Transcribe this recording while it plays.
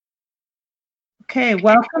Okay,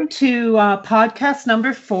 welcome to podcast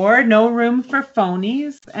number 4, No Room for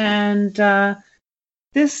Phonies. And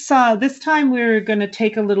this time we're going to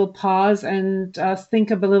take a little pause and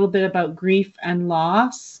think of a little bit about grief and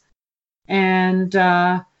loss. And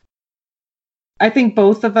I think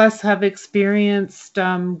both of us have experienced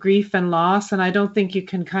grief and loss, and I don't think you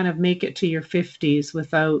can kind of make it to your 50s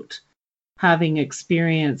without having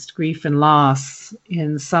experienced grief and loss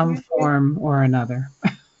in some form or another.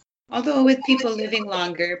 Although with people living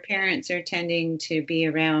longer, parents are tending to be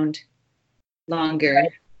around longer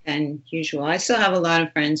than usual. I still have a lot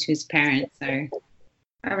of friends whose parents are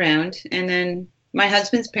around. And then my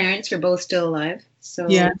husband's parents are both still alive. So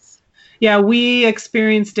yes. Yeah, we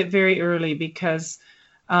experienced it very early because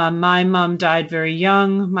my mom died very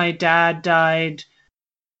young. My dad died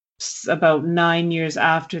about 9 years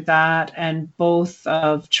after that, and both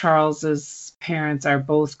of Charles's parents are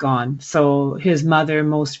both gone. So his mother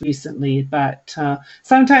most recently, but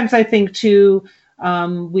sometimes I think too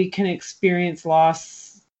we can experience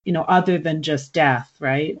loss, other than just death,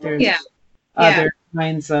 right? There's other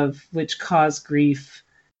kinds of which cause grief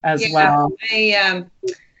as well. I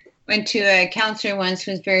went to a counselor once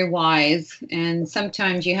who was very wise, and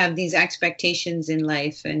sometimes you have these expectations in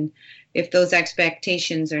life, and if those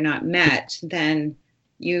expectations are not met, then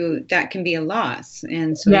that can be a loss.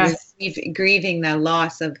 And so you're grieving the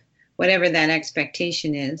loss of whatever that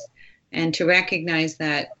expectation is. And to recognize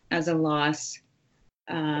that as a loss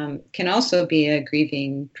can also be a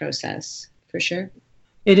grieving process, for sure.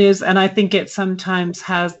 It is, and I think it sometimes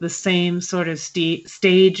has the same sort of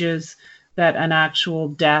stages that an actual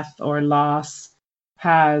death or loss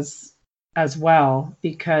has as well,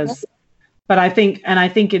 because but I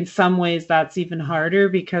think in some ways that's even harder,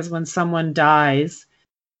 because when someone dies,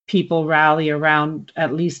 people rally around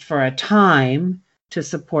at least for a time to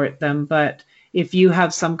support them. But if you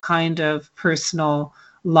have some kind of personal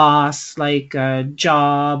loss, like a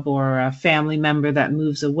job or a family member that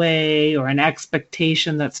moves away or an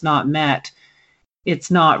expectation that's not met,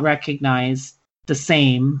 it's not recognized the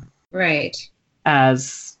same, right,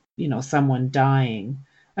 as someone dying.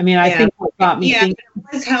 I mean, I think what got me thinking,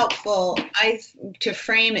 it was helpful to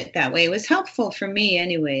frame it that way. It was helpful for me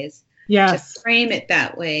anyways. Yes. To frame it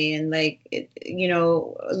that way. And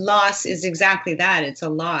loss is exactly that. It's a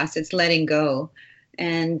loss. It's letting go.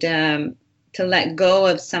 And to let go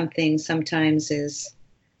of something sometimes is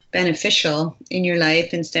beneficial in your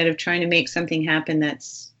life instead of trying to make something happen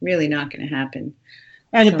that's really not going to happen.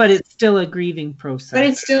 But it's still a grieving process. But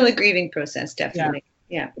it's still a grieving process, definitely.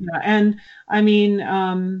 Yeah. And I mean,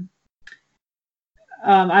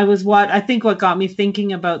 I think what got me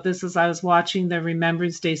thinking about this is I was watching the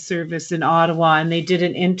Remembrance Day service in Ottawa, and they did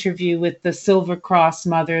an interview with the Silver Cross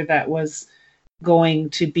mother that was going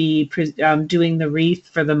to be doing the wreath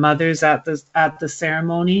for the mothers at the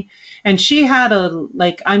ceremony. And she had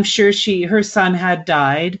I'm sure her son had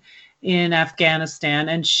died in Afghanistan,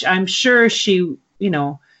 and I'm sure she,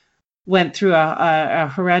 went through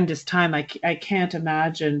a horrendous time. I can't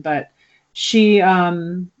imagine, but she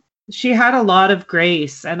had a lot of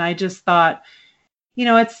grace, and I just thought,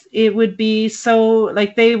 it would be so,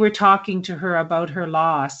 like, they were talking to her about her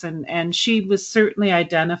loss, and she was certainly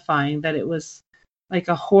identifying that it was like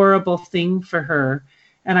a horrible thing for her.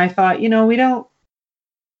 And I thought, we don't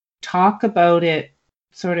talk about it,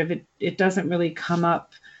 sort of, it doesn't really come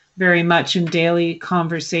up very much in daily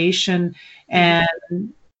conversation,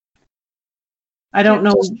 and I don't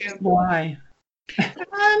know why. I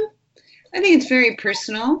think it's very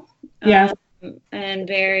personal. Yeah. And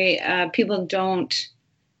very, people don't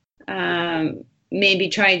maybe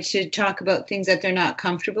try to talk about things that they're not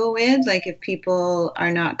comfortable with. Like if people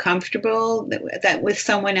are not comfortable that with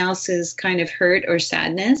someone else's kind of hurt or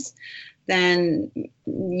sadness, then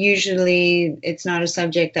usually it's not a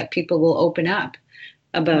subject that people will open up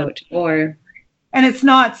about. And it's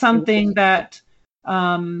not something that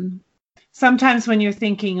sometimes when you're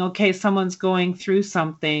thinking, okay, someone's going through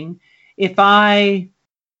something, if I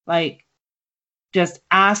just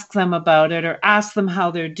ask them about it or ask them how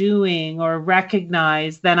they're doing or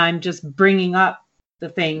recognize, then I'm just bringing up the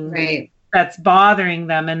thing that's bothering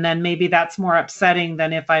them. And then maybe that's more upsetting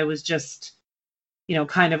than if I was just,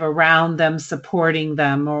 kind of around them, supporting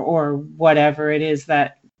them or whatever it is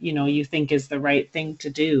that, you think is the right thing to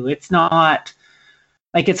do. It's not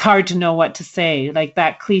it's hard to know what to say, like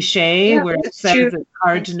that cliche where it says it's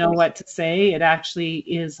hard to know what to say. It actually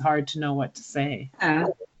is hard to know what to say.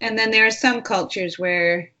 And then there are some cultures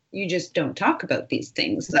where you just don't talk about these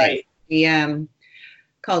things, like the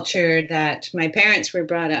culture that my parents were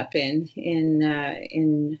brought up in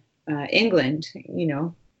England.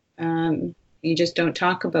 You just don't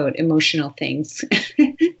talk about emotional things.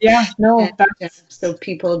 Yeah, no, So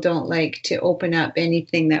people don't like to open up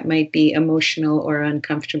anything that might be emotional or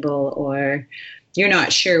uncomfortable, or you're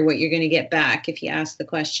not sure what you're going to get back if you ask the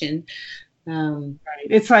question. Right.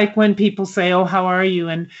 It's like when people say, "Oh, how are you?"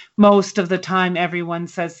 And most of the time everyone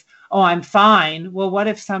says, "Oh, I'm fine." Well, what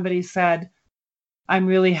if somebody said, "I'm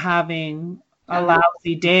really having a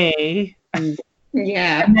lousy day?"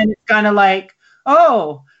 Yeah. And then it's kind of like,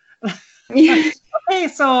 "Oh, Yeah. okay,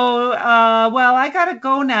 so well, I gotta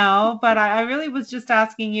go now, but I really was just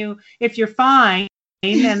asking you if you're fine."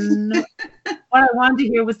 And what I wanted to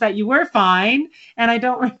hear was that you were fine, and I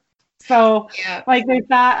don't. So, Yeah. like, there's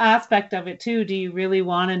that aspect of it too. Do you really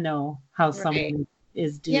want to know how Right. someone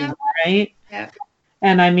is doing, Yeah. right? Yeah.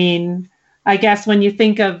 And I mean, I guess when you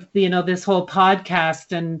think of, you know, this whole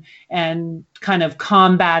podcast and kind of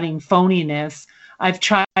combating phoniness, I've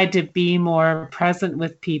tried to be more present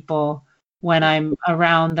with people when I'm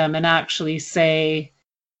around them and actually say,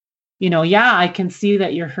 you know, yeah, I can see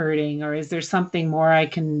that you're hurting, or is there something more I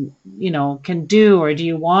can, you know, can do, or do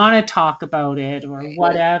you want to talk about it, or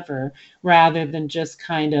whatever, rather than just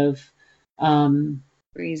kind of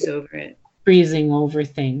Breeze over it. breezing over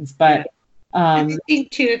things. But I think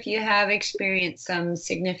too, if you have experienced some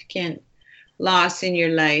significant loss in your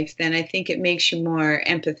life, then I think it makes you more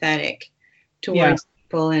empathetic towards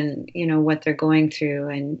people and, you know, what they're going through,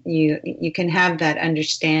 and you can have that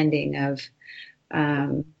understanding of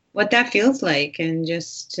what that feels like, and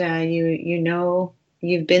just you know,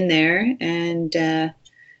 you've been there, and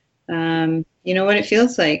you know what it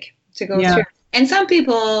feels like to go through. And some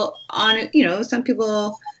people some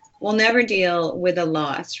people will never deal with a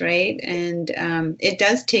loss, right? And it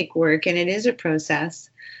does take work, and it is a process,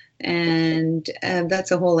 and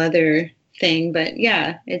that's a whole other thing. But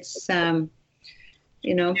yeah, it's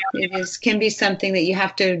you know, can be something that you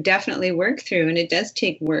have to definitely work through, and it does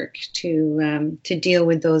take work to deal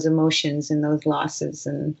with those emotions and those losses.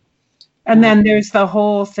 And then there's the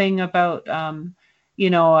whole thing about you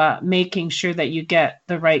know, making sure that you get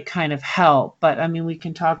the right kind of help. But I mean, we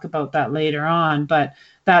can talk about that later on, but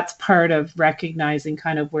that's part of recognizing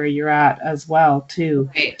kind of where you're at as well too.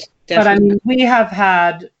 Right. Definitely. But I mean, we have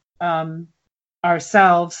had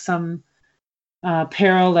ourselves some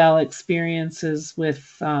parallel experiences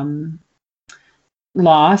with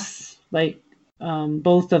loss. Like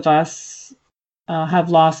both of us have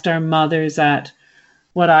lost our mothers at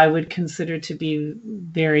what I would consider to be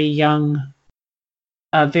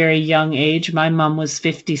a very young age. My mom was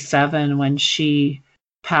 57 when she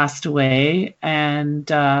passed away, and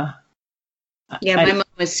my mom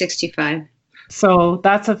was 65. So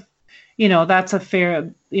that's a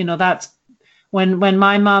fair, you know, that's when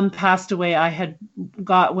my mom passed away.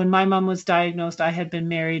 When my mom was diagnosed, I had been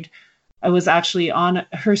married. I was actually on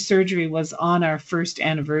her surgery was on our first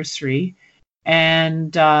anniversary,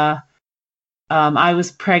 and I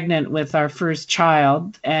was pregnant with our first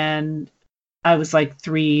child, and I was like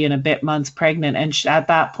 3 and a bit months pregnant. And at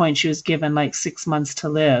that point, she was given like 6 months to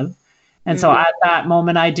live. And so at that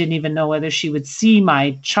moment, I didn't even know whether she would see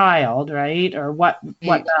my child, right? Or what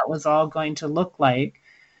that was all going to look like.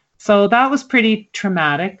 So that was pretty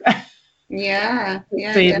traumatic. Yeah.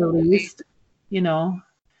 To say the least, you know.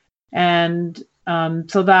 And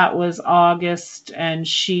so that was August, and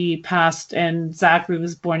she passed, and Zachary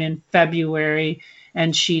was born in February,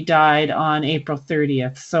 and she died on April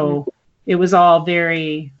 30th. So it was all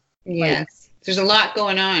very... Yes. There's a lot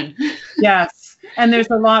going on. Yes. And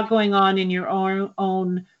there's a lot going on in your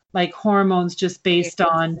own like hormones, just based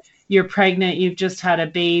on you're pregnant, you've just had a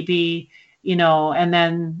baby, you know, and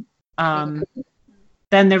then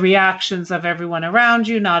the reactions of everyone around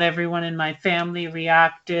you. Not everyone in my family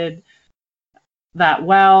reacted that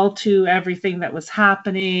well to everything that was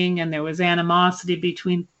happening, and there was animosity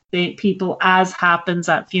between people, as happens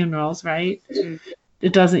at funerals, right?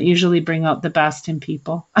 It doesn't usually bring out the best in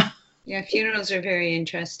people. Yeah, funerals are very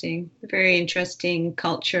interesting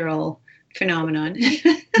cultural phenomenon.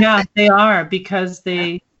 Yeah, they are, because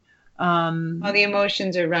they all the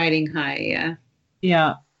emotions are riding high.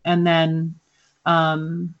 Yeah. And then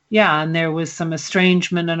and there was some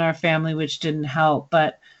estrangement in our family, which didn't help.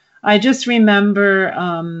 But I just remember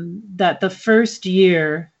that the first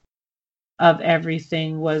year of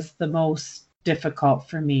everything was the most difficult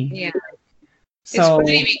for me. Yeah. So, it's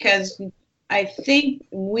funny because I think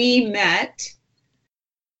we met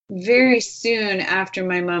very soon after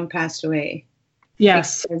my mom passed away.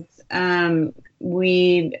 Yes. Because,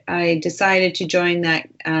 I decided to join that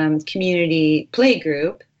community play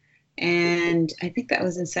group, and I think that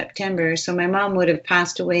was in September. So my mom would have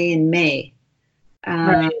passed away in May,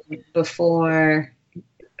 right. before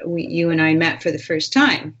you and I met for the first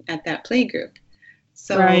time at that play group.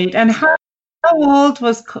 So right. And how old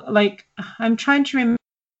was, like, I'm trying to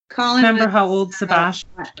remember how old Sebastian.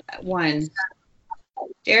 1.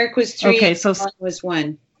 Derek was 3. Okay, so Colin was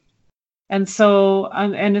 1. And so,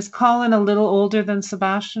 and is Colin a little older than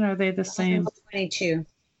Sebastian? Or are they the same? 22.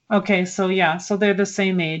 Okay, so yeah, so they're the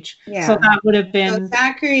same age. Yeah. So that would have been. So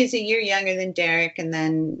Zachary is a year younger than Derek, and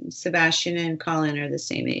then Sebastian and Colin are the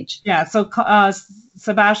same age. Yeah, so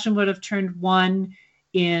Sebastian would have turned 1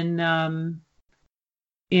 in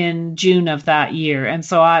June of that year, and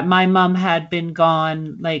so my mom had been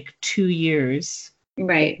gone like 2 years.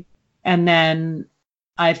 Right. And then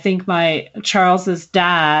I think Charles's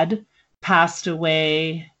dad passed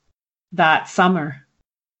away that summer.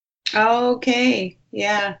 Oh, okay.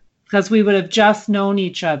 Yeah. Because we would have just known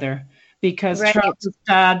each other, because Right. Charles's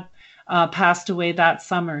dad passed away that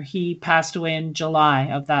summer. He passed away in July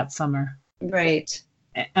of that summer. Right.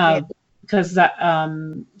 Because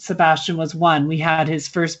Sebastian was 1. We had his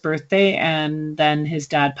first birthday, and then his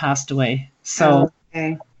dad passed away. So,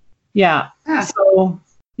 okay. Yeah. So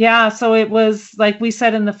it was, like we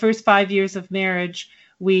said, in the first 5 years of marriage,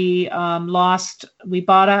 we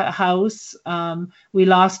bought a house. We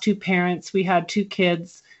lost 2 parents. We had 2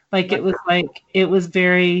 kids. It was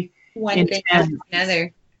very one intense. thing after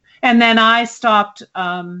another. And then I stopped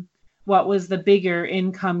what was the bigger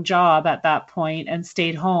income job at that point and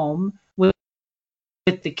stayed home with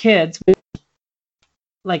the kids.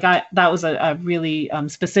 That was a really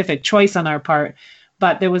specific choice on our part,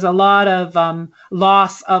 but there was a lot of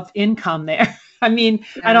loss of income there. I mean,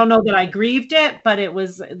 yeah. I don't know that I grieved it, but it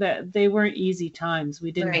was they weren't easy times.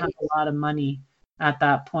 We didn't have a lot of money at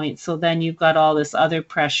that point. So then you've got all this other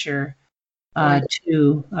pressure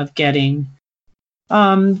too of getting.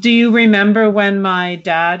 Do you remember when my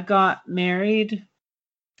dad got married?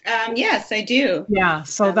 Yes, I do. Yeah,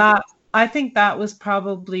 so I think that was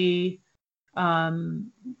probably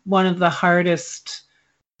one of the hardest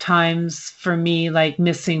times for me, like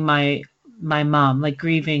missing my mom, like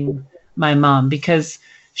grieving my mom, because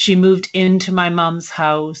she moved into my mom's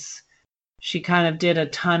house. She kind of did a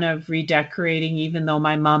ton of redecorating, even though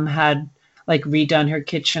my mom had like redone her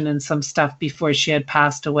kitchen and some stuff before she had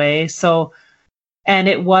passed away. So, and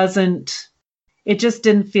it just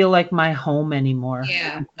didn't feel like my home anymore.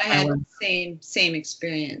 Yeah, I had the same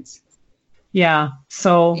experience. Yeah,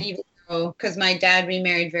 so. Even though, because my dad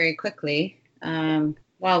remarried very quickly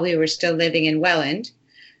while we were still living in Welland.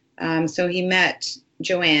 So he met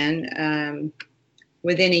Joanne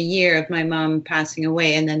within a year of my mom passing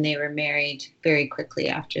away, and then they were married very quickly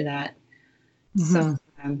after that. Mm-hmm. So,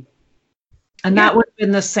 and that would have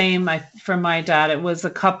been the same for my dad. It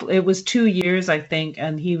was 2 years, I think,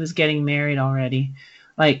 and he was getting married already,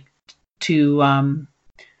 like to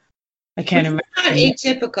I can't remember. Not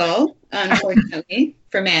atypical, unfortunately,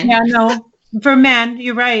 for men. Yeah, no, for men,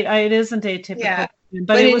 you're right. It isn't atypical. Yeah,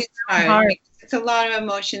 but it was hard. It's a lot of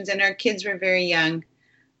emotions, and our kids were very young.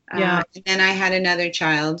 Yeah. And then I had another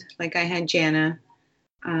child, like I had Jana.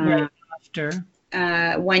 Right after.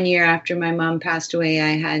 1 year after my mom passed away,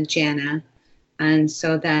 I had Jana. And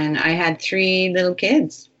so then I had 3 little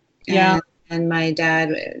kids. Yeah. And my dad,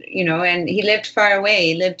 and he lived far away.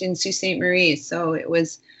 He lived in Sault Ste. Marie. So it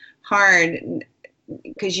was hard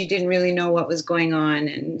because you didn't really know what was going on.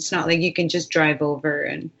 And it's not like you can just drive over.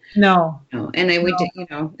 And no. And I would,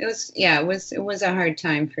 it was a hard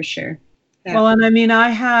time for sure. Yeah. Well, and I mean, I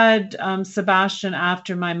had Sebastian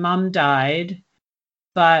after my mom died,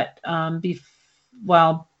 but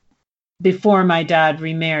before my dad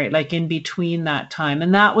remarried, like in between that time.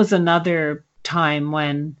 And that was another time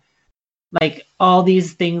when, like, all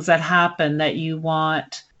these things that happen that you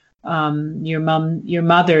want your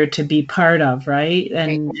mother to be part of, right?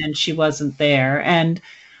 And she wasn't there. And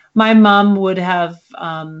my mom would have,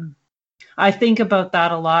 I think about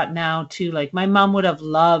that a lot now too. Like, my mom would have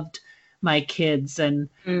loved my kids and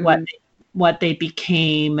what they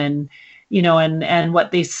became, and and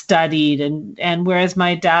what they studied, and whereas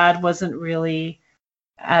my dad wasn't really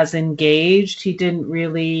as engaged, he didn't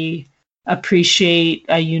really appreciate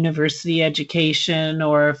a university education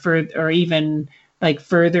or even like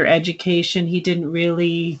further education. He didn't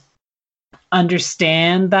really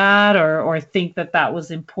understand that or think that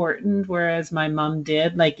was important, whereas my mom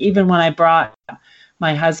did. Like, even when I brought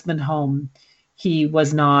my husband home, he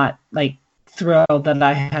was not like thrilled that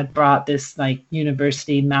I had brought this like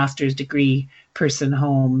university master's degree person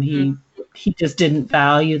home. He just didn't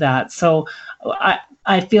value that. So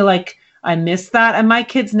I feel like I miss that. And my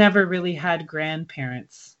kids never really had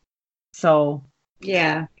grandparents. So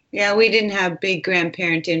yeah, we didn't have big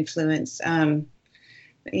grandparent influence.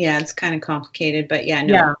 yeah, it's kind of complicated, but yeah,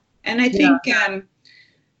 no. Yeah. And I think,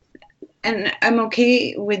 and I'm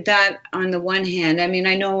okay with that on the one hand. I mean,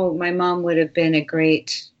 I know my mom would have been a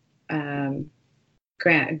great grandma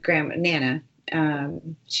Nana.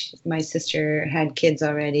 My sister had kids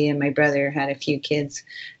already, and my brother had a few kids,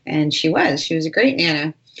 and she was a great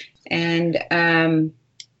Nana. And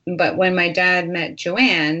but when my dad met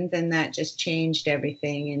Joanne, then that just changed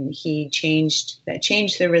everything, and changed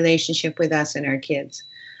the relationship with us and our kids.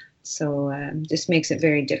 So just makes it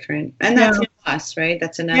very different, and that's a loss, right?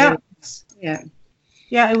 That's another loss. Yeah.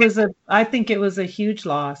 Yeah, I think it was a huge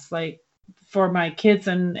loss, like for my kids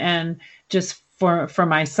and just for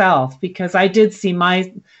myself, because I did see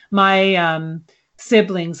my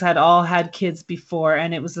siblings had all had kids before,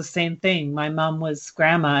 and it was the same thing. My mom was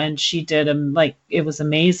grandma, and she did like, it was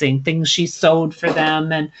amazing things she sewed for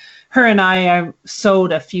them, and her and I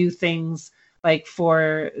sewed a few things like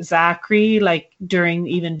for Zachary, like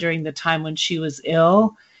during the time when she was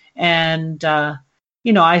ill, and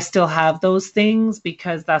I still have those things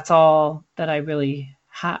because that's all that I really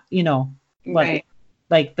have, Right.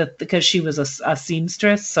 like because she was a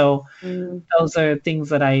seamstress. So those are things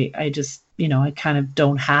that I just, I kind of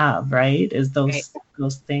don't have, right? Is those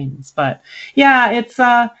things. But yeah,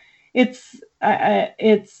 it's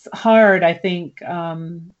hard. I think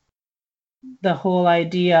the whole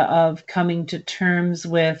idea of coming to terms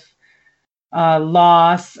with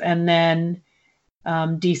loss, and then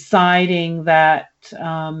deciding that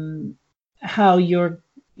how you're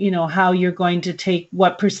going to take,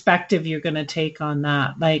 what perspective you're going to take on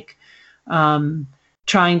that, like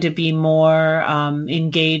trying to be more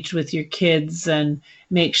engaged with your kids and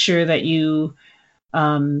make sure that you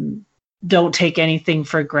don't take anything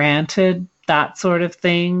for granted, that sort of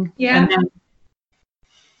thing. Yeah. And then,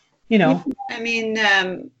 I mean,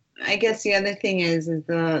 I guess the other thing is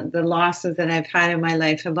the losses that I've had in my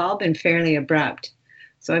life have all been fairly abrupt.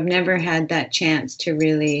 So I've never had that chance to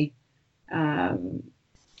really,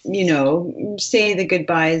 say the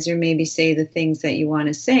goodbyes or maybe say the things that you want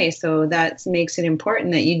to say. So that makes it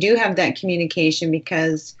important that you do have that communication,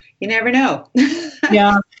 because you never know.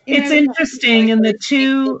 Yeah, it's interesting. In the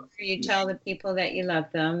two, you tell the people that you love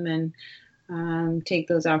them, and take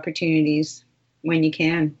those opportunities when you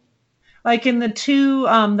can. Like in the two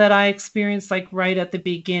that I experienced, like right at the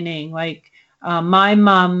beginning, like my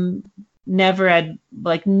mom never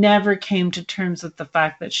came to terms with the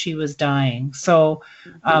fact that she was dying. So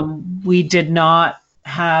we did not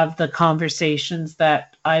have the conversations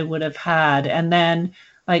that I would have had. And then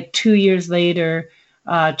like 2 years later,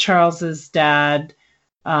 Charles's dad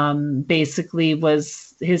basically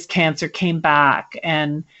his cancer came back,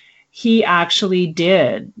 and he actually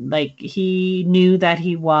did, like, he knew that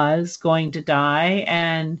he was going to die,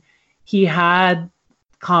 and he had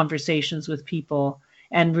conversations with people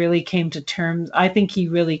and really came to terms. I think he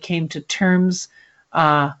really came to terms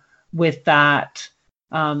with that.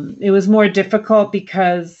 It was more difficult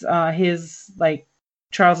because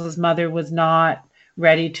Charles's mother was not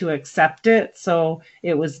ready to accept it, so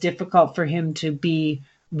it was difficult for him to be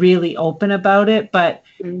really open about it. But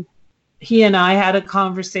he and I had a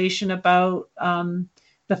conversation about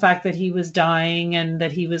the fact that he was dying and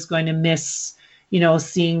that he was going to miss,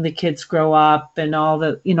 seeing the kids grow up and all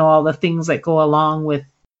the things that go along with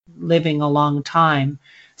living a long time.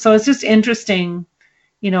 So it's just interesting,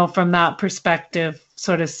 from that perspective,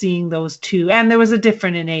 sort of seeing those two. And there was a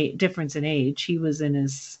difference in age. He was in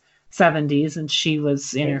his 70s and she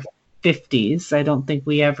was in her 50s. I don't think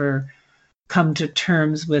we ever come to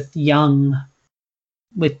terms with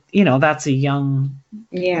that's a young,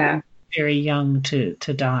 very young to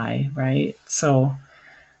die, right? So,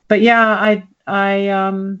 but yeah,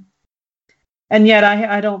 and yet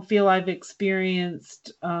I don't feel I've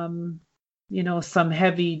experienced some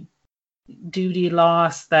heavy duty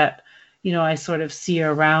loss that I sort of see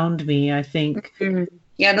around me. I think the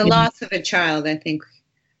loss of a child, I think,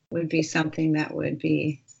 would be something that would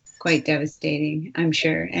be quite devastating, I'm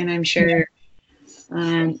sure. And I'm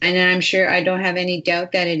sure I don't have any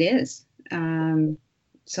doubt that it is.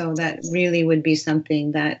 So that really would be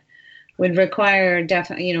something that would require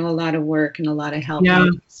definitely, a lot of work and a lot of help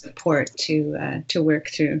and support to work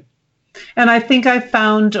through. And I think I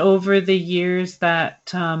found over the years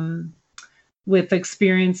that with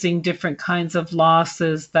experiencing different kinds of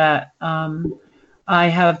losses that I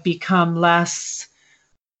have become less,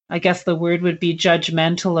 I guess the word would be,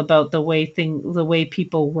 judgmental about the way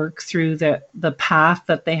people work through the path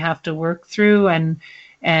that they have to work through, and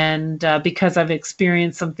because I've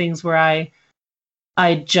experienced some things where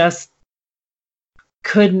I just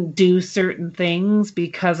couldn't do certain things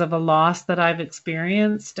because of a loss that I've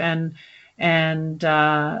experienced, and And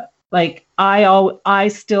like I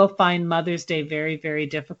still find Mother's Day very, very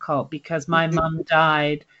difficult because my mom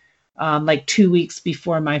died like 2 weeks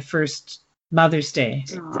before my first Mother's Day.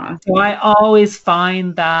 Aw. So I always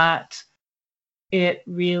find that it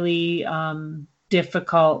really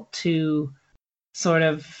difficult to sort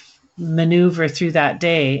of maneuver through that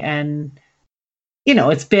day. And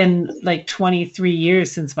it's been like 23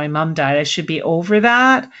 years since my mom died. I should be over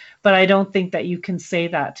that, but I don't think that you can say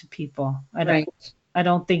that to people. I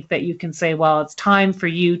don't think that you can say, well, it's time for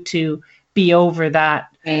you to be over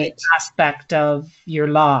that aspect of your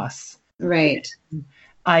loss. Right.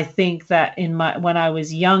 I think that when I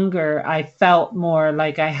was younger, I felt more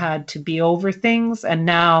like I had to be over things. And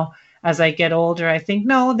now as I get older, I think,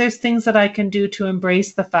 no, there's things that I can do to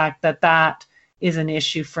embrace the fact that that is an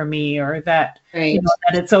issue for me, or that, that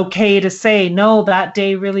it's okay to say, no, that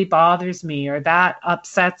day really bothers me, or that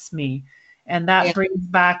upsets me. And that brings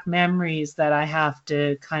back memories that I have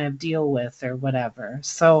to kind of deal with or whatever.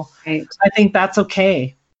 So I think that's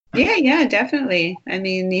okay. Yeah, definitely. I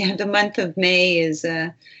mean, the month of May is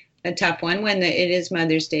a tough one when it is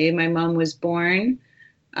Mother's Day. My mom was born,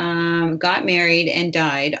 got married, and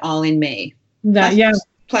died all in May.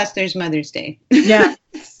 Plus there's Mother's Day. Yeah.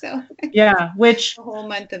 So which the whole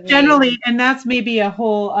month of May. Generally, and that's maybe a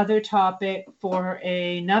whole other topic for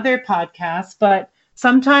another podcast, but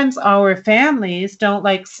sometimes our families don't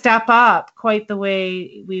like step up quite the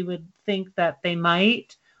way we would think that they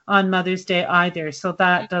might on Mother's Day either. So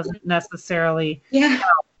that doesn't necessarily help,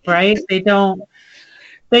 right? They don't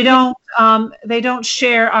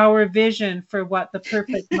share our vision for what the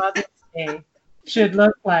perfect Mother's Day should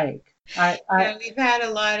look like. We've had a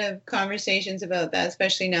lot of conversations about that,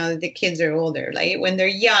 especially now that the kids are older. Like when they're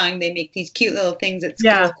young, they make these cute little things at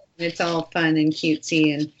school. And it's all fun and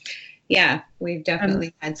cutesy. And we've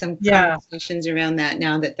definitely had some conversations around that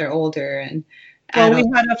now that they're older. And well, we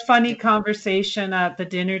had a funny conversation at the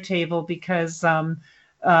dinner table because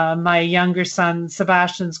my younger son,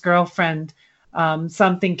 Sebastian's girlfriend,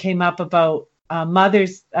 something came up about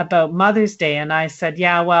Mother's Day, and I said,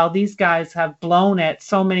 well, these guys have blown it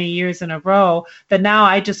so many years in a row that now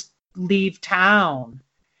I just leave town.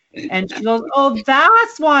 And she goes, oh,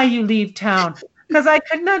 that's why you leave town. Because I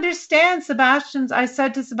couldn't understand I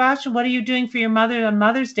said to Sebastian, what are you doing for your mother on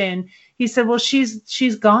Mother's Day? And he said, well,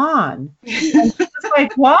 she's gone. And he was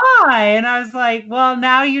like, why? And I was like, well,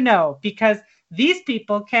 now you know, because these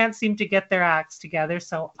people can't seem to get their acts together.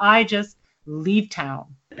 So I just leave town.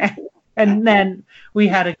 And then we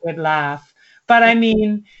had a good laugh. But I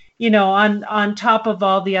mean, on top of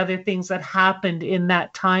all the other things that happened in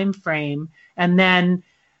that time frame, and then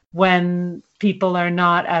when people are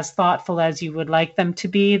not as thoughtful as you would like them to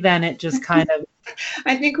be, then it just kind of...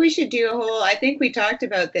 I think we should I think we talked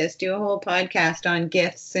about this, do a whole podcast on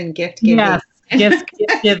gifts and gift giving. Yes,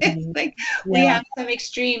 gift giving. We have some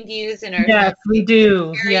extreme views in our family. We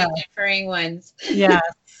do. Very differing ones.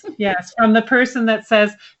 Yes, from the person that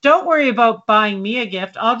says, don't worry about buying me a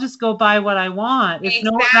gift. I'll just go buy what I want. It's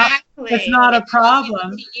not a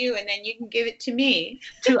problem. To you, and then you can give it to me.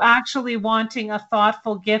 To actually wanting a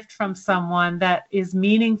thoughtful gift from someone that is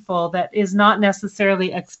meaningful, that is not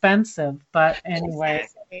necessarily expensive. But anyway,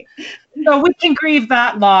 so we can grieve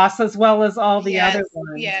that loss as well as all the other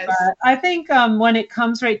ones. Yes. But I think when it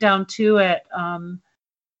comes right down to it,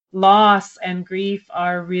 loss and grief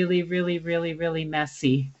are really, really, really, really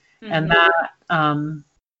messy. Mm-hmm.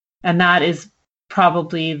 And that is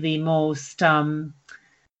probably the most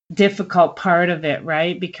difficult part of it,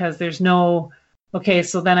 right? Because there's no, okay,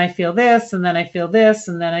 so then I feel this, and then I feel this,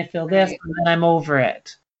 and then I feel this, and then I'm over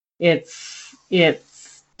it. It's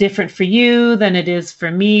different for you than it is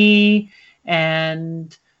for me,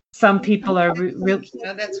 and some people are really...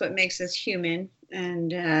 that's what makes us human,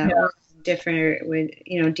 and different, would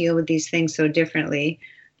deal with these things so differently.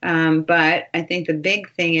 But I think the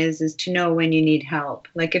big thing is to know when you need help.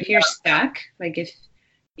 Like if you're stuck, like if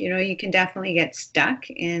you can definitely get stuck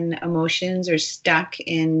in emotions or stuck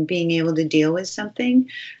in being able to deal with something.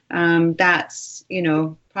 That's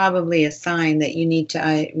probably a sign that you need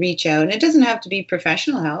to reach out. And it doesn't have to be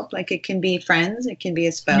professional help. Like it can be friends, it can be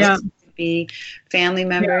a spouse, it can be family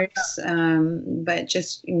members. But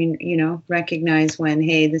just recognize when,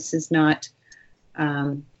 hey, this is not.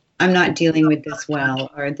 I'm not dealing with this well,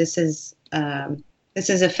 or this is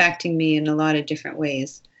affecting me in a lot of different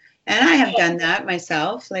ways. And I have done that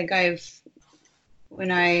myself. Like a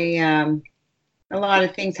lot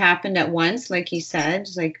of things happened at once, like you said,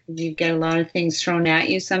 like you get a lot of things thrown at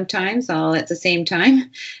you sometimes all at the same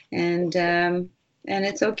time. And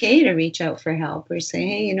it's okay to reach out for help or say,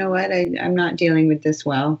 hey, you know what, I'm not dealing with this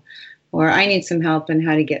well, or I need some help on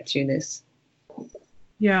how to get through this.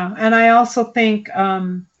 Yeah. And I also think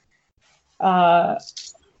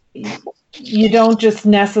you don't just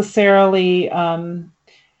necessarily,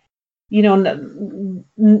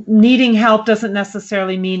 needing help doesn't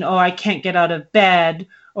necessarily mean, oh, I can't get out of bed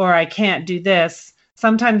or I can't do this.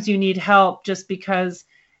 Sometimes you need help just because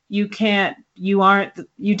you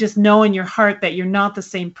just know in your heart that you're not the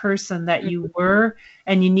same person that you were,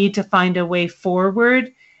 and you need to find a way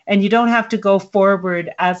forward. And you don't have to go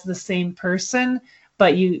forward as the same person,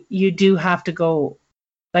 but you do have to go,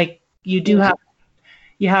 like, you have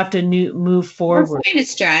to move forward. Or find a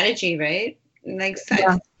strategy, right? Like,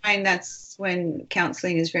 I find that's when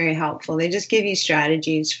counseling is very helpful. They just give you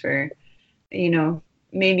strategies for,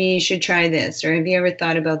 maybe you should try this, or have you ever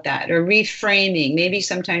thought about that? Or reframing. Maybe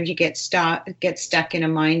sometimes you get stuck in a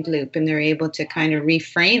mind loop, and they're able to kind of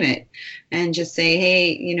reframe it and just say,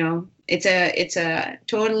 hey, it's a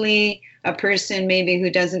totally a person maybe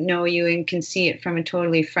who doesn't know you and can see it from a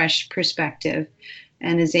totally fresh perspective,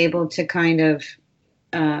 and is able to kind of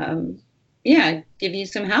give you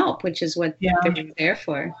some help, which is what they're there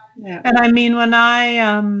for. Yeah. And I mean, when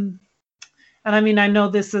I know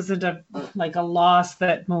this isn't a loss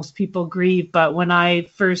that most people grieve, but when I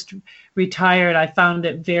first retired, I found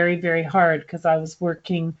it very, very hard because I was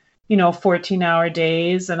working, 14-hour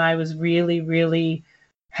days, and I was really, really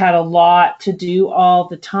had a lot to do all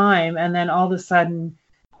the time. And then all of a sudden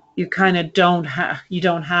you kind of don't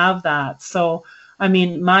have that. So, I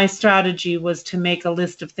mean, my strategy was to make a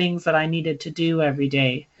list of things that I needed to do every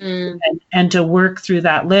day and to work through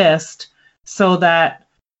that list so that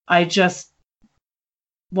I just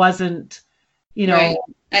wasn't, right.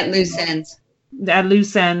 At loose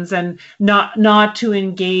ends, and not to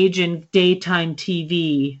engage in daytime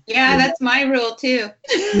TV. Yeah, that's my rule too.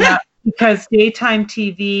 Yeah, because daytime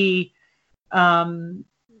TV,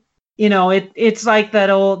 it's like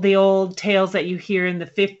the old tales that you hear in the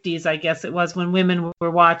 50s, I guess it was, when women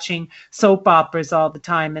were watching soap operas all the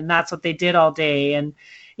time, and that's what they did all day. And,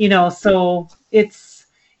 so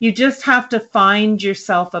you just have to find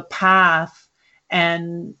yourself a path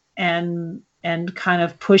and kind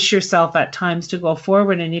of push yourself at times to go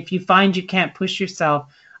forward. And if you find you can't push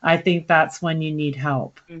yourself, I think that's when you need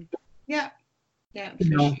help. Yeah. Yeah.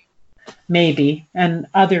 Sure. Maybe. And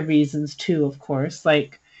other reasons too, of course,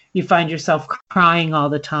 like, you find yourself crying all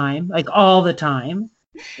the time.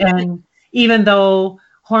 And even though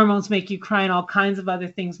hormones make you cry and all kinds of other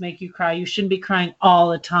things make you cry, you shouldn't be crying all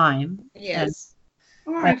the time. Yes.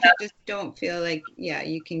 Or if you just don't feel like,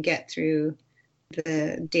 you can get through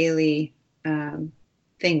the daily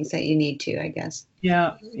things that you need to, I guess.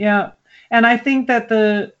 Yeah. Yeah. And I think that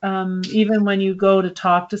even when you go to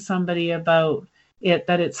talk to somebody about it,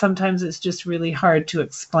 that sometimes it's just really hard to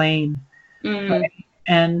explain. Right?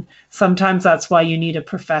 And sometimes that's why you need a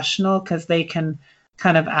professional, because they can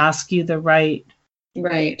kind of ask you the right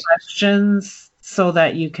questions so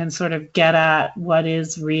that you can sort of get at what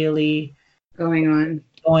is really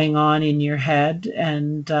going on in your head.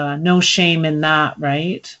 And no shame in that,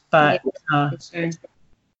 right? But no,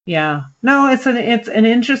 it's an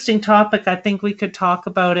interesting topic. I think we could talk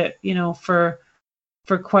about it, for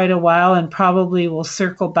quite a while, and probably we'll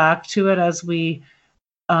circle back to it as we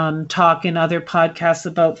talk in other podcasts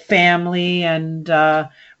about family and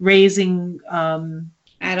raising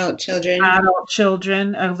adult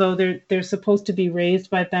children, although they're supposed to be raised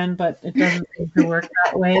by then, but it doesn't seem to work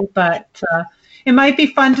that way. But it might be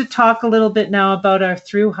fun to talk a little bit now about our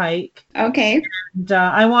through hike. Okay. And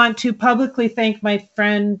I want to publicly thank my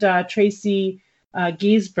friend Tracy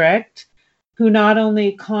Giesbrecht, who not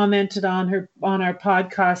only commented on our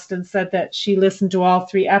podcast and said that she listened to all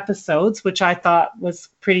 3 episodes, which I thought was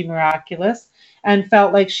pretty miraculous, and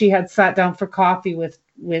felt like she had sat down for coffee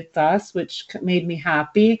with us, which made me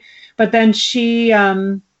happy. But then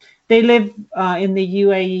they live in the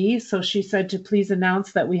UAE, so she said to please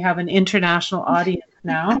announce that we have an international audience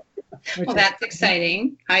now. Well, that's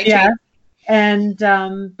exciting. Yeah. And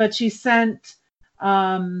but she sent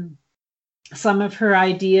some of her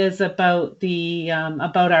ideas about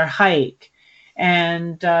about our hike.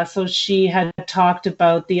 And so she had talked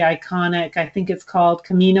about the iconic, I think it's called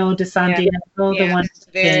Camino de Santiago. The one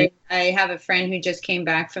I have a friend who just came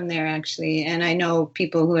back from there, actually, and I know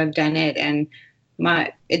people who have done it, and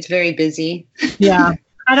it's very busy. Yeah.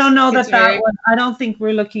 I don't know I don't think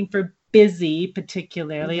we're looking for busy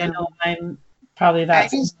particularly. Mm-hmm. I know I'm probably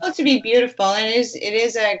that. It's supposed to be beautiful, and it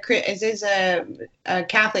is a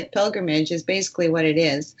Catholic pilgrimage is basically what it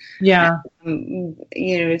is. Yeah.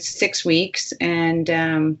 It's 6 weeks, and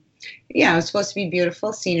it's supposed to be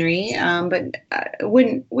beautiful scenery, but it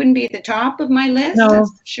wouldn't be at the top of my list. No.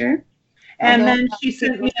 That's for sure. And then she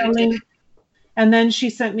sent me a link. And then she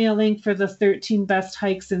sent me a link for the 13 best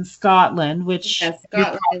hikes in Scotland, which yes,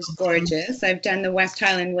 Scotland is gorgeous. I've done the West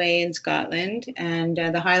Highland Way in Scotland, and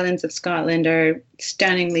the Highlands of Scotland are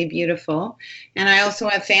stunningly beautiful. And I also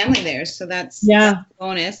have family there, so that's a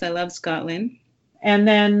bonus. I love Scotland. And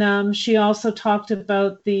then she also talked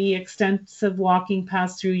about the extensive walking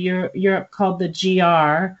paths through Europe called the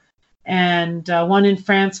GR, and one in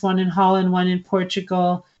France, one in Holland, one in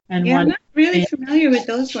Portugal, and one. I'm not really familiar with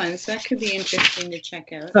those ones. That could be interesting to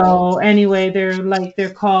check out. So anyway, they're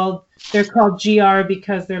called GR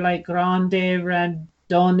because they're like Grande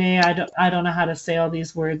Randone. I don't know how to say all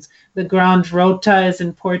these words. The Grand Rota is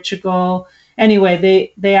in Portugal.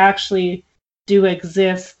 Anyway, they actually do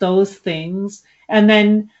exist, those things. And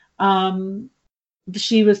then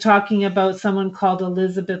she was talking about someone called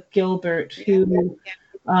Elizabeth Gilbert who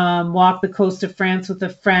walked the coast of France with a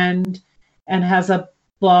friend and has a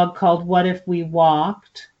blog called What If We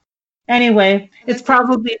Walked. Anyway, it's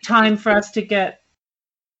probably time for us to get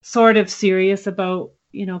sort of serious about,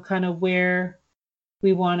 kind of where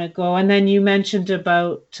we want to go. And then you mentioned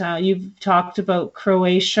about, you've talked about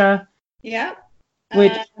Croatia. Yeah.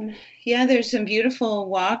 There's some beautiful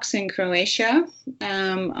walks in Croatia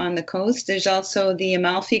on the coast. There's also the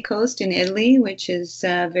Amalfi Coast in Italy, which is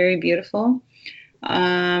very beautiful.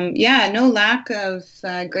 No lack of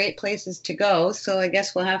great places to go. So I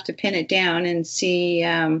guess we'll have to pin it down and see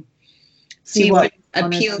what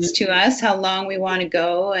appeals to us, how long we want to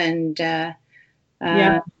go, and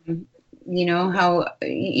how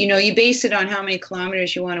you base it on how many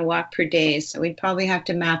kilometers you want to walk per day. So we'd probably have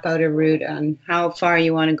to map out a route on how far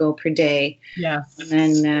you want to go per day. Yes.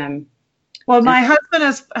 And then well, my husband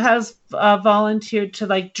has volunteered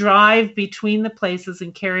to drive between the places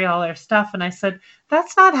and carry all our stuff, and I said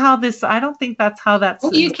that's not how this. I don't think that's how that's.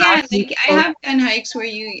 Well, you can. I have done hikes where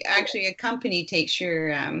you actually a company takes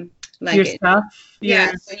your stuff.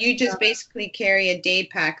 Yeah. So you just basically carry a day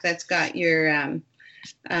pack that's got your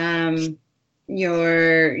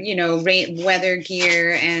weather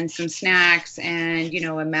gear and some snacks and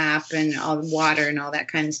a map and all the water and all that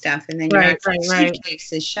kind of stuff, and then your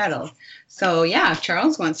suitcase is shuttled. So if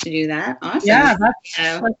Charles wants to do that, awesome. Yeah, that's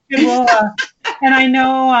good. Well, and I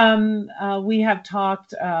know we have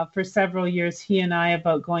talked for several years, he and I,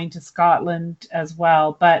 about going to Scotland as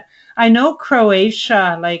well. But I know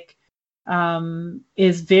Croatia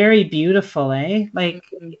is very beautiful, eh?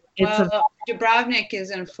 Dubrovnik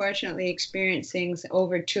is unfortunately experiencing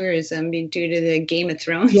over tourism due to the Game of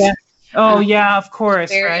Thrones. Yeah. Oh, yeah, of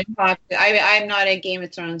course, right? I'm not a Game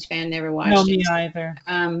of Thrones fan, never watched it. No, me either.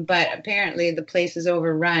 But apparently the place is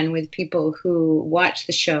overrun with people who watch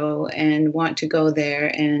the show and want to go there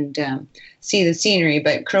and see the scenery.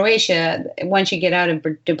 But Croatia, once you get out of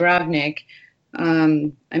Dubrovnik,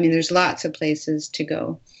 there's lots of places to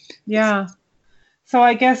go. Yeah. So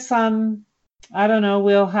I guess, I don't know,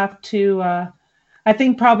 we'll have to, I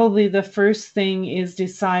think probably the first thing is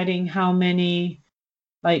deciding how many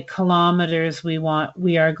kilometers we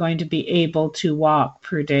are going to be able to walk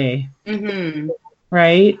per day. Mm-hmm.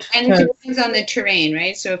 Right? And it depends on the terrain,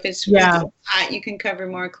 right? So if it's really hot, you can cover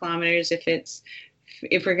more kilometers.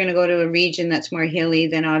 If we're going to go to a region that's more hilly,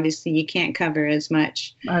 then obviously you can't cover as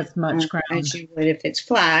much ground as you would if it's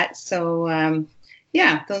flat. So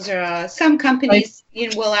those are some companies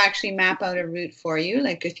will actually map out a route for you.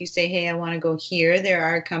 Like if you say, hey, I want to go here, there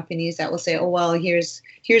are companies that will say, oh, well, here's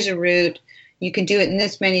a route. You can do it in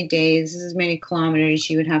this many days. This is many kilometers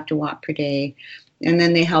you would have to walk per day. And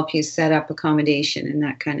then they help you set up accommodation and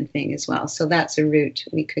that kind of thing as well. So that's a route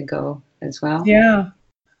we could go as well. Yeah.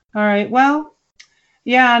 All right. Well,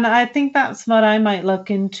 yeah, and I think that's what I might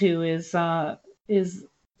look into is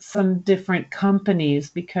some different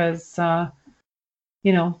companies because that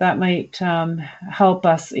might help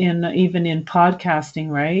us even in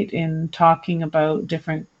podcasting, right? In talking about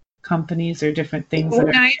different companies or different things.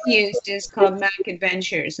 What I've used is called Mac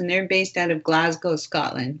Adventures, and they're based out of Glasgow,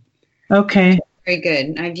 Scotland. Okay. Very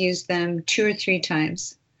good. I've used them 2 or 3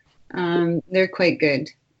 times. They're quite good.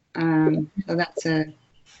 So that's a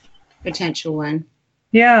potential one.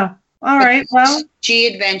 Yeah. All right. Well, G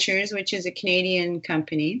Adventures, which is a Canadian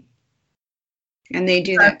company, and they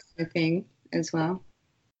do that kind of thing as well.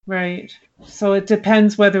 Right. So it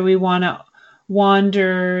depends whether we want to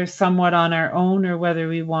wander somewhat on our own or whether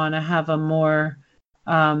we want to have a more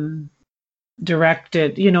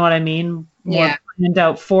directed, you know what I mean? More planned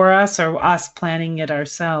out for us or us planning it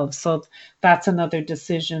ourselves. So that's another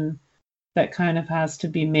decision that kind of has to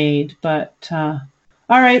be made. But all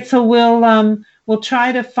right, so we'll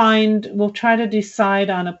try to decide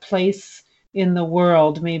on a place in the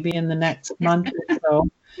world maybe in the next month or so,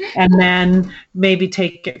 and then maybe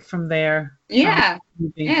take it from there. Yeah.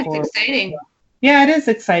 moving Yeah, it's forward. exciting. Yeah, it is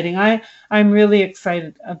exciting. I'm really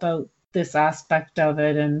excited about this aspect of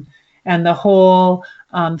it, and the whole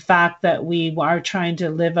fact that we are trying to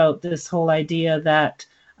live out this whole idea that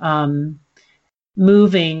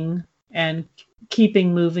moving and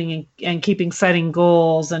keeping moving and keeping setting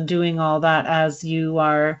goals and doing all that as you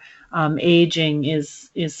are aging is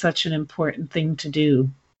such an important thing to do.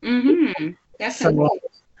 Mm-hmm. Definitely. So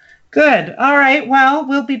good. All right. Well,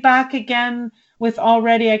 we'll be back again with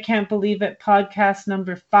already, I can't believe it, podcast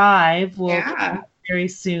number 5. We'll Yeah. very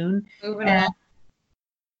soon. Moving along.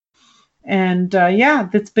 And yeah,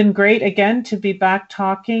 it's been great again to be back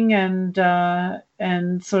talking and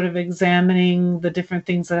sort of examining the different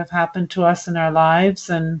things that have happened to us in our lives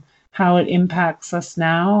and how it impacts us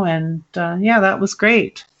now. And yeah, that was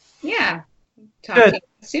great. Yeah. Talk Good. to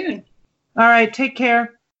you soon. All right. Take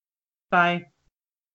care. Bye.